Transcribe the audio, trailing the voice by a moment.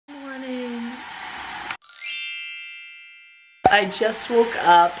I just woke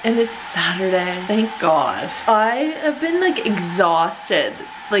up and it's Saturday, thank God. I have been like exhausted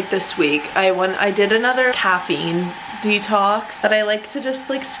like this week. I did another caffeine detox, but I like to just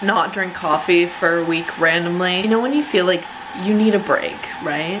like not drink coffee for a week randomly. You know when you feel like you need a break,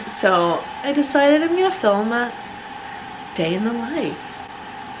 right? So I decided I'm gonna film a day in the life.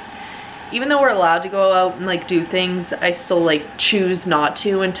 Even though we're allowed to go out and like do things, I still like choose not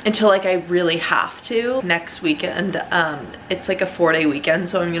to until like I really have to. Next weekend, it's like a 4-day weekend,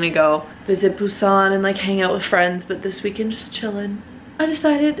 so I'm gonna go visit Busan and like hang out with friends, but this weekend just chilling. I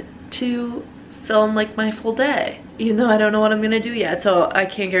decided to film like my full day, even though I don't know what I'm gonna do yet, so I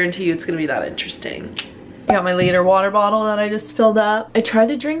can't guarantee you it's gonna be that interesting. I got my liter water bottle that I just filled up. I tried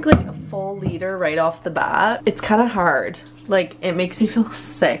to drink like a full liter right off the bat. It's kind of hard. Like, it makes me feel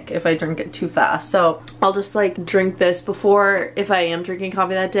sick if I drink it too fast. So I'll just like drink this before, if I am drinking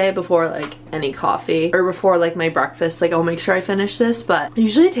coffee that day, before like any coffee or before like my breakfast. Like, I'll make sure I finish this, but it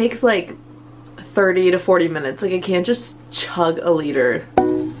usually takes like 30 to 40 minutes. Like, I can't just chug a liter.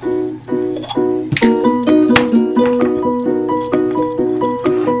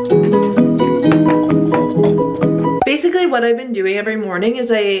 Basically what I've been doing every morning is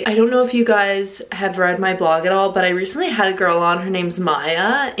I don't know if you guys have read my blog at all, but I recently had a girl on, her name's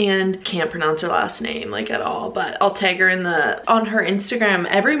Maya, and can't pronounce her last name like at all, but I'll tag her on her Instagram.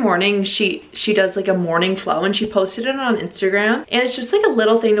 Every morning she does like a morning flow, and she posted it on Instagram, and it's just like a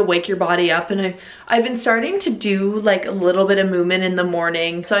little thing to wake your body up. And I've been starting to do like a little bit of movement in the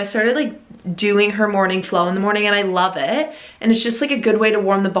morning, so I started like doing her morning flow in the morning, and I love it. And it's just like a good way to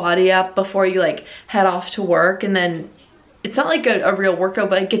warm the body up before you like head off to work. And then it's not like a real workout,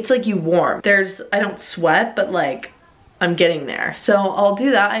 but it gets like you warm. I don't sweat, but like I'm getting there. So I'll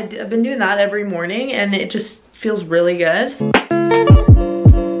do that. I've been doing that every morning, and it just feels really good.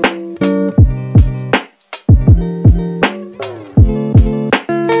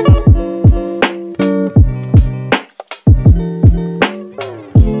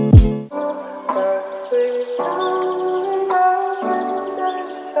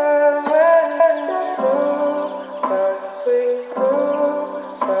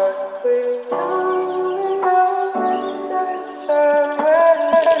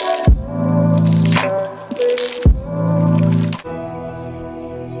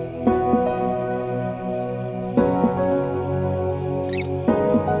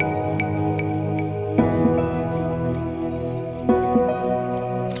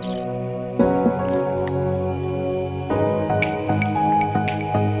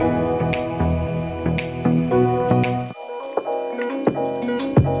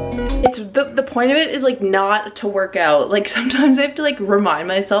 The point of it is like not to work out. Like sometimes I have to like remind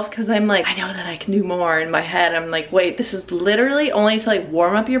myself, because I'm like, I know that I can do more. In my head I'm like, wait, this is literally only to like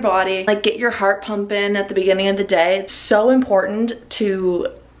warm up your body, like get your heart pumping at the beginning of the day. It's so important to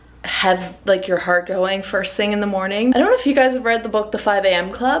have like your heart going first thing in the morning. I don't know if you guys have read the book The 5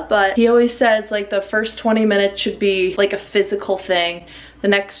 a.m. Club, but he always says like the first 20 minutes should be like a physical thing, the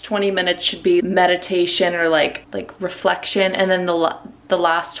next 20 minutes should be meditation or like reflection, and then the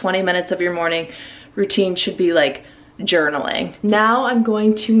last 20 minutes of your morning routine should be like journaling. Now I'm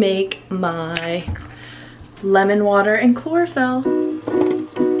going to make my lemon water and chlorophyll.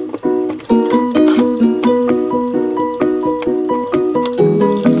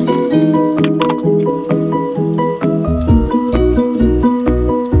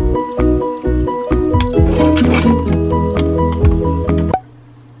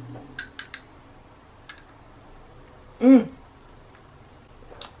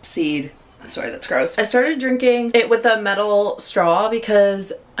 Seed. Sorry, that's gross. I started drinking it with a metal straw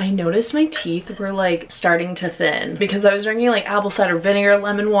because I noticed my teeth were like starting to thin, because I was drinking like apple cider vinegar,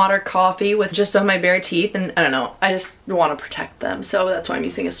 lemon water, coffee with just on my bare teeth, and I don't know, I just want to protect them, so that's why I'm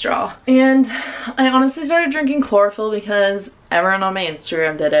using a straw. And I honestly started drinking chlorophyll because everyone on my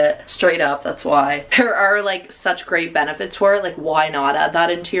Instagram did it. Straight up, that's why. There are like such great benefits for it, like why not add that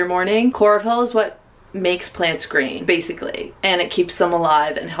into your morning? Chlorophyll is what makes plants green, basically, and it keeps them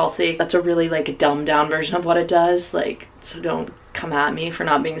alive and healthy. That's a really like dumbed down version of what it does, like, so don't come at me for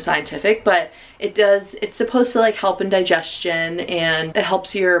not being scientific, but it's supposed to like help in digestion, and it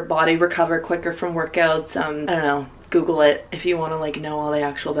helps your body recover quicker from workouts. I don't know, Google it if you want to like know all the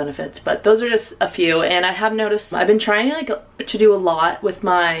actual benefits, but those are just a few. And I have noticed I've been trying like to do a lot with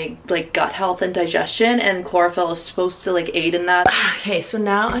my like gut health and digestion, and chlorophyll is supposed to like aid in that. Okay, so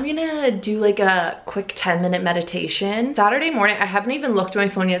now I'm gonna do like a quick 10-minute meditation. Saturday morning, I haven't even looked at my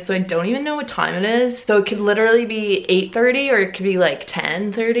phone yet, so I don't even know what time it is. So it could literally be 8:30 or it could be like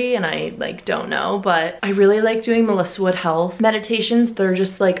 10:30, and I like don't know. But I really like doing Melissa Wood Health meditations. They're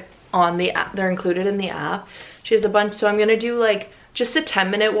just like on the app, they're included in the app. She has a bunch, so I'm gonna do like just a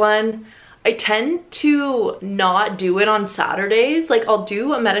 10-minute one. I tend to not do it on Saturdays. Like I'll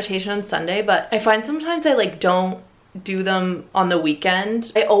do a meditation on Sunday, but I find sometimes I like don't do them on the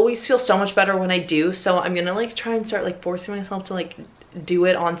weekend. I always feel so much better when I do, so I'm gonna like try and start like forcing myself to like do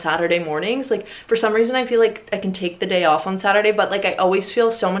it on Saturday mornings. Like for some reason I feel like I can take the day off on Saturday, but like I always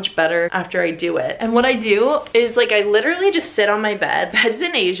feel so much better after I do it. And what I do is like I literally just sit on my bed. Beds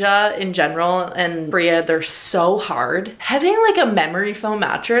in Asia in general and Korea, they're so hard. Having like a memory foam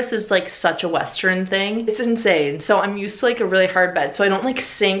mattress is like such a Western thing. It's insane. So I'm used to like a really hard bed, so I don't like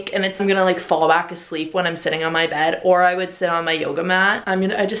sink and I'm gonna like fall back asleep when I'm sitting on my bed, or I would sit on my yoga mat.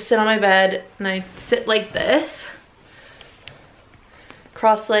 I just sit on my bed and I sit like this,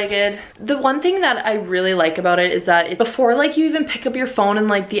 cross-legged. The one thing that I really like about it is that before like you even pick up your phone and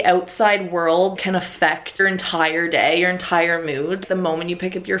like the outside world can affect your entire day, your entire mood. The moment you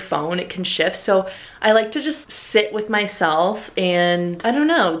pick up your phone, it can shift. So I like to just sit with myself and I don't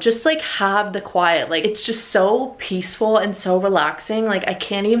know, just like have the quiet. Like it's just so peaceful and so relaxing. Like I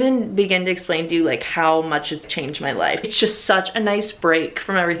can't even begin to explain to you like how much it's changed my life. It's just such a nice break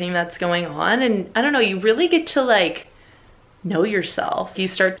from everything that's going on. And I don't know, you really get to like know yourself. You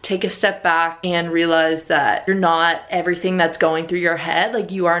start to take a step back and realize that you're not everything that's going through your head. Like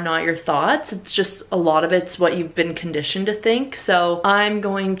you are not your thoughts. It's just a lot of it's what you've been conditioned to think. So I'm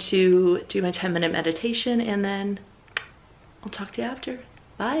going to do my 10-minute meditation and then I'll talk to you after.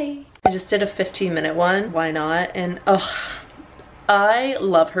 Bye. I just did a 15-minute one. Why not? And oh, I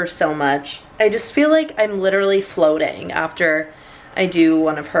love her so much. I just feel like I'm literally floating after I do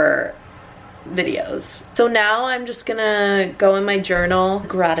one of her videos. So now I'm just gonna go in my journal,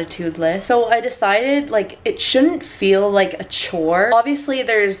 gratitude list. So I decided like it shouldn't feel like a chore. Obviously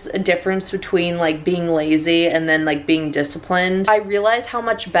there's a difference between like being lazy and then like being disciplined. I realize how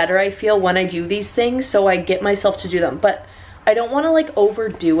much better I feel when I do these things, so I get myself to do them, but I don't want to like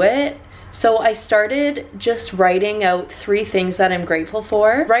overdo it. So I started just writing out 3 things that I'm grateful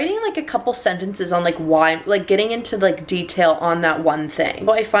for. Writing like a couple sentences on like why, like getting into like detail on that one thing.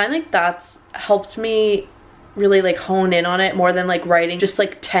 So I find like that's helped me really like hone in on it more than like writing just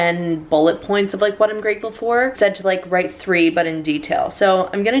like 10 bullet points of like what I'm grateful for. Instead to like write 3 but in detail. So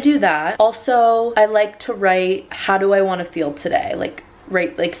I'm gonna do that. Also, I like to write how do I want to feel today, like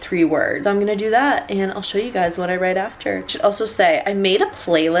write like 3 words. So I'm gonna do that and I'll show you guys what I write after. I should also say I made a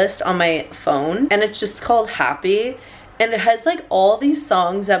playlist on my phone and it's just called Happy, and it has like all these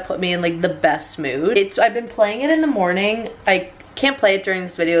songs that put me in like the best mood. I've been playing it in the morning. I can't play it during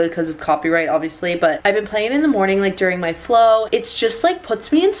this video because of copyright obviously, but I've been playing it in the morning like during my flow. It's just like puts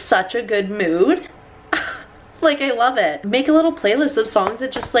me in such a good mood. Like I love it. Make a little playlist of songs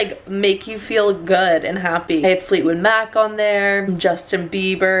that just like make you feel good and happy. I have Fleetwood Mac on there, Justin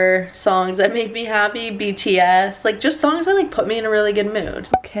Bieber songs that make me happy, BTS, like just songs that like put me in a really good mood.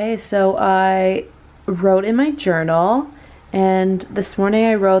 Okay, so I wrote in my journal, and this morning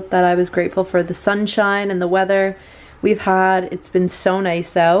I wrote that I was grateful for the sunshine and the weather we've had. It's been so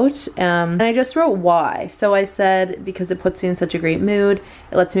nice out, and I just wrote why. So I said because it puts me in such a great mood,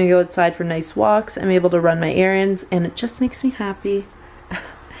 it lets me go outside for nice walks, I'm able to run my errands, and it just makes me happy.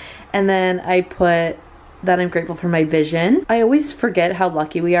 And then I put that I'm grateful for my vision. I always forget how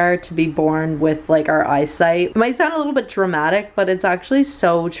lucky we are to be born with like our eyesight. It might sound a little bit dramatic, but it's actually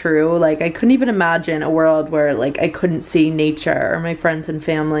so true. Like I couldn't even imagine a world where like I couldn't see nature or my friends and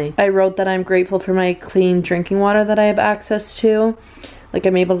family. I wrote that I'm grateful for my clean drinking water that I have access to. Like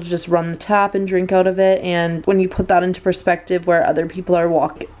I'm able to just run the tap and drink out of it, and when you put that into perspective where other people are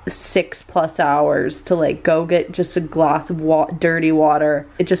walking 6+ hours to like go get just a glass of dirty water,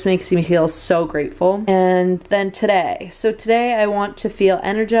 it just makes me feel so grateful. And then today, so today I want to feel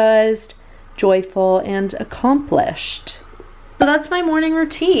energized, joyful, and accomplished. So that's my morning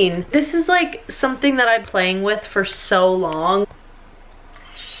routine. This is like something that I'm playing with for so long.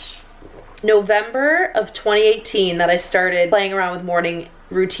 November of 2018 that I started playing around with morning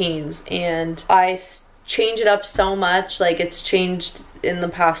routines, and I change it up so much. Like it's changed in the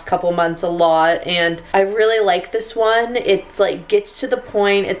past couple months a lot, and I really like this one. It's like gets to the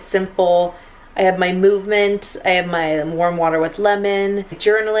point, it's simple. I have my movement, I have my warm water with lemon,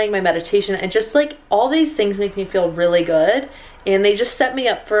 journaling, my meditation, and just like all these things make me feel really good, and they just set me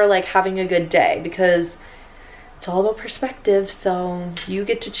up for like having a good day, because it's all about perspective, so you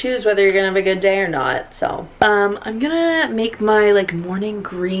get to choose whether you're gonna have a good day or not. So I'm gonna make my like morning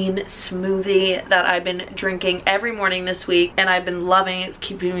green smoothie that I've been drinking every morning this week, and I've been loving it. It's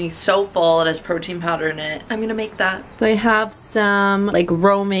keeping me so full. It has protein powder in it. I'm gonna make that. So I have some like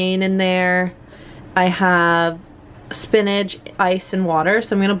romaine in there. I have spinach, ice, and water,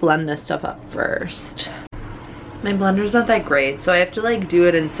 so I'm gonna blend this stuff up first. My blender's not that great, so I have to like do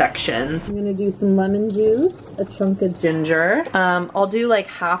it in sections. I'm gonna do some lemon juice, a chunk of ginger. I'll do like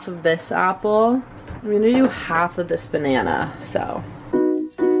half of this apple. I'm gonna do half of this banana, so.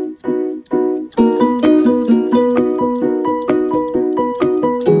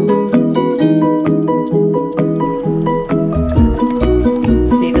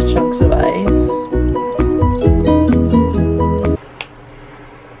 See the chunks of ice?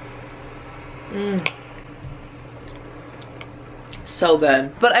 So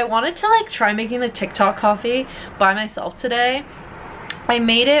good. But I wanted to like try making the TikTok coffee by myself today. I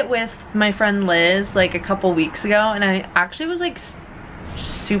made it with my friend Liz like a couple weeks ago, and I actually was like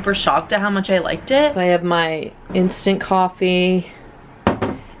super shocked at how much I liked it. I have my instant coffee,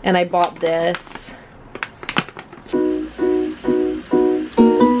 and I bought this.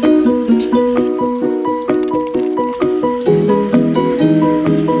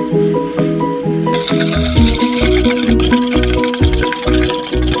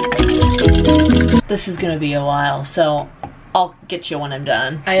 This is gonna be a while, so I'll get you when I'm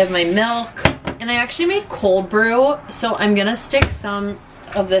done. I have my milk, and I actually made cold brew, so I'm gonna stick some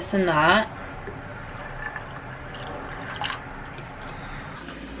of this in that.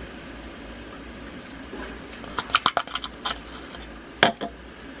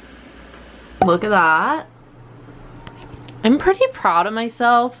 Look at that. I'm pretty proud of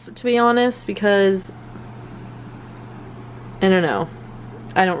myself, to be honest, because I don't know.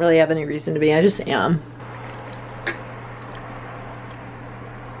 I don't really have any reason to be, I just am.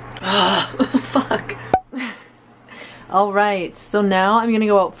 Oh, fuck. Alright, so now I'm gonna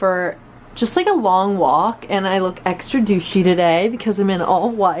go out for just like a long walk, and I look extra douchey today because I'm in all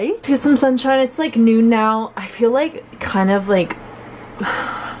white. To get some sunshine. It's like noon now. I feel like kind of like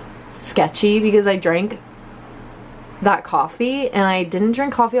sketchy because I drank that coffee and I didn't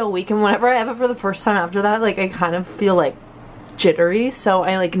drink coffee all week, and whenever I have it for the first time after that, like I kind of feel like jittery, so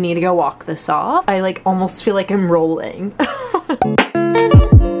I like need to go walk this off. I like almost feel like I'm rolling.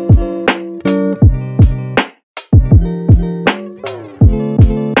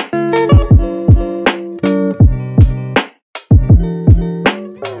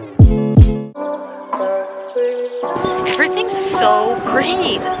 Everything's so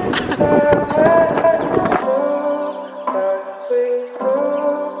green.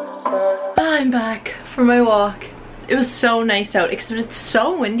 I'm back from my walk. It was so nice out, except it's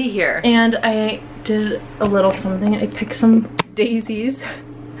so windy here. And I did a little something. I picked some daisies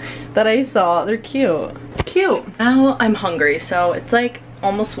that I saw. They're cute. Cute. Now I'm hungry, so it's like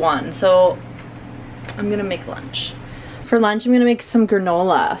almost 1, so I'm gonna make lunch. For lunch, I'm gonna make some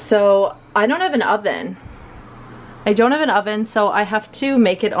granola. So I don't have an oven. I don't have an oven, so I have to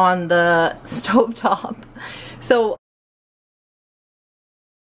make it on the stovetop. So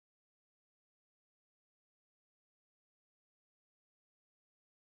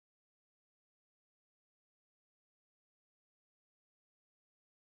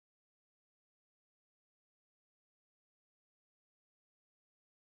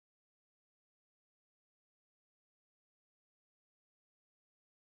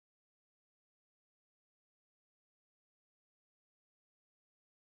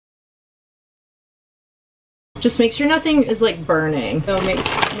just make sure nothing is like burning. So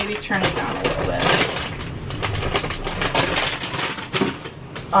maybe turn it down a little bit.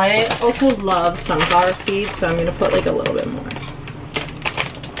 I also love sunflower seeds, so I'm gonna put like a little bit more.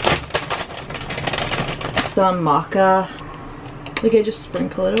 Some maca. Like I just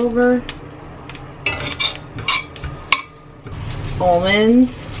sprinkle it over.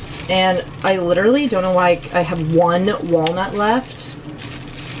 Almonds. And I literally don't know why I have 1 walnut left.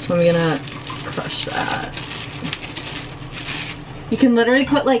 So I'm gonna crush that. You can literally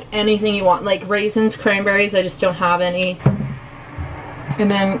put like anything you want, like raisins, cranberries, I just don't have any.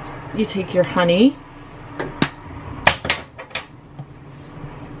 And then you take your honey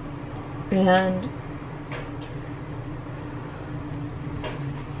and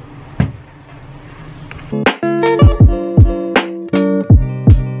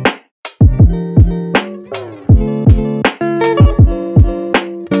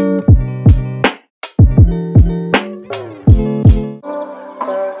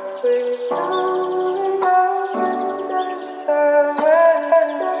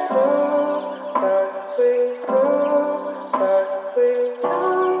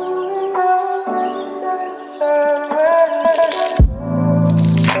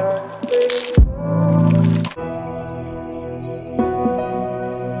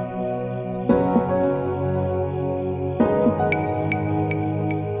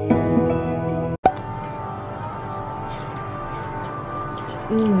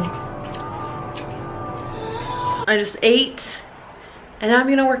I just ate and I'm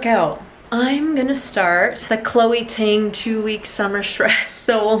gonna work out. I'm gonna start the Chloe Ting 2-week summer shred.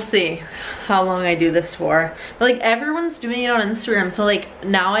 So we'll see how long I do this for. But like everyone's doing it on Instagram, so like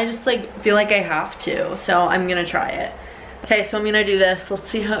now I just like feel like I have to. So I'm gonna try it. Okay, so I'm gonna do this. Let's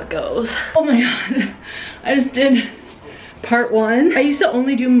see how it goes. Oh my god, I just did part 1. I used to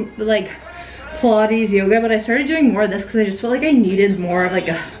only do like Pilates yoga, but I started doing more of this because I just felt like I needed more of like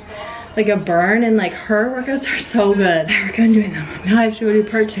a burn, and like her workouts are so good. I recommend doing them. Now I have to go do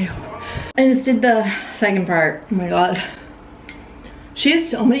part 2. I just did the second part. Oh my god. She has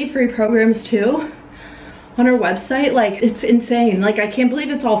so many free programs too on her website. Like, it's insane. Like, I can't believe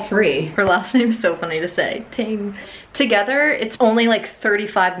it's all free. Her last name is so funny to say. Ting. Together, it's only like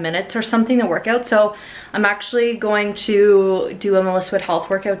 35 minutes or something to work out. So I'm actually going to do a Melissa Wood Health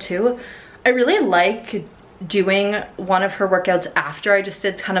workout too. I really like doing one of her workouts after I just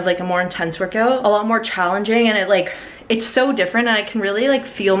did kind of like a more intense workout. A lot more challenging, and it's so different, and I can really like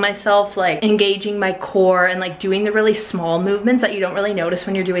feel myself like engaging my core and like doing the really small movements that you don't really notice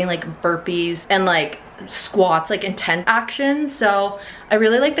when you're doing like burpees and like squats, like intense actions. So I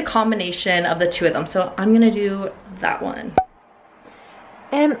really like the combination of the two of them. So I'm gonna do that one.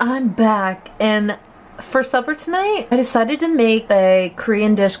 And I'm back, and for supper tonight, I decided to make a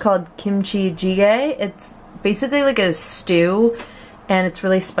Korean dish called Kimchi Jjigae. It's basically like a stew, and it's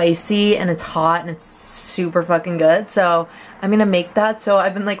really spicy and it's hot and it's super fucking good. So I'm gonna make that. So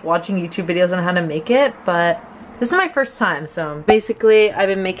I've been like watching YouTube videos on how to make it, but this is my first time. So basically I've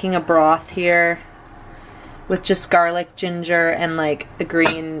been making a broth here with just garlic, ginger, and like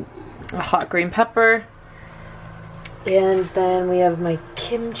a hot green pepper. And then we have my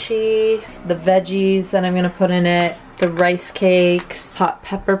kimchi, the veggies that I'm gonna put in it, the rice cakes, hot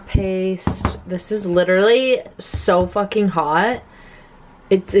pepper paste. This is literally so fucking hot.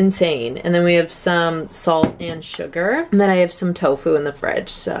 It's insane. And then we have some salt and sugar. And then I have some tofu in the fridge,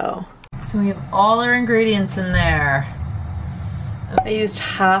 so we have all our ingredients in there. I used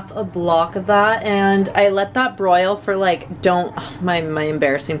half a block of that, and I let that broil for like, my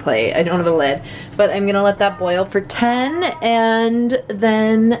embarrassing plate, I don't have a lid, but I'm gonna let that boil for 10, and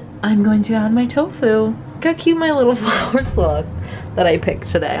then I'm going to add my tofu. Look how cute my little flowers look that I picked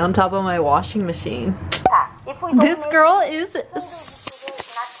today on top of my washing machine. This girl is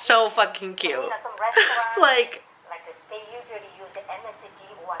so fucking cute. Like,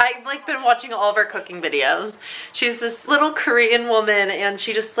 I've like been watching all of her cooking videos. She's this little Korean woman, and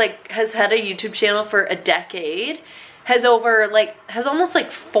she just like has had a YouTube channel for a decade, has almost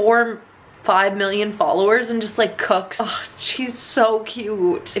like 4-5 million followers, and just like cooks. Oh, she's so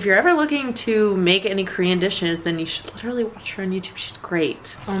cute. If you're ever looking to make any Korean dishes, then you should literally watch her on YouTube. She's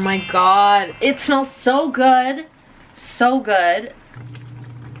great. Oh my god, it smells so good. So good.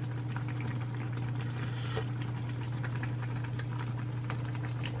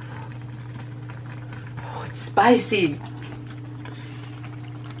 Spicy.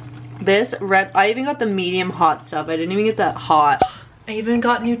 This red, I even got the medium hot stuff. I didn't even get that hot. I even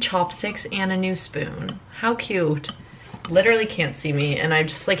got new chopsticks and a new spoon. How cute. Literally can't see me, and I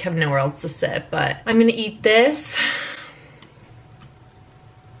just like have nowhere else to sit, but I'm gonna eat this.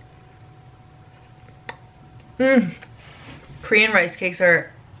 Korean rice cakes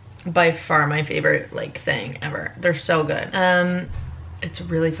are by far my favorite like thing ever. They're so good. It's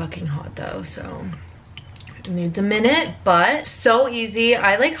really fucking hot though, so it needs a minute, but so easy.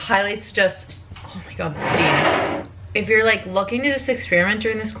 I like highly suggest, oh my god, the steam. If you're like looking to just experiment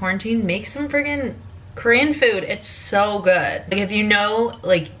during this quarantine, make some friggin' Korean food. It's so good. Like, if you know,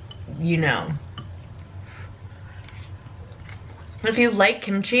 like, you know. If you like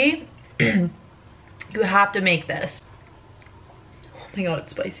kimchi, you have to make this. Oh my god,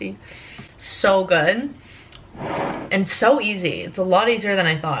 it's spicy. So good. And so easy. It's a lot easier than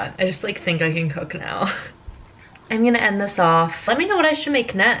I thought. I just like think I can cook now. I'm gonna end this off. Let me know what I should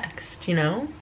make next, you know?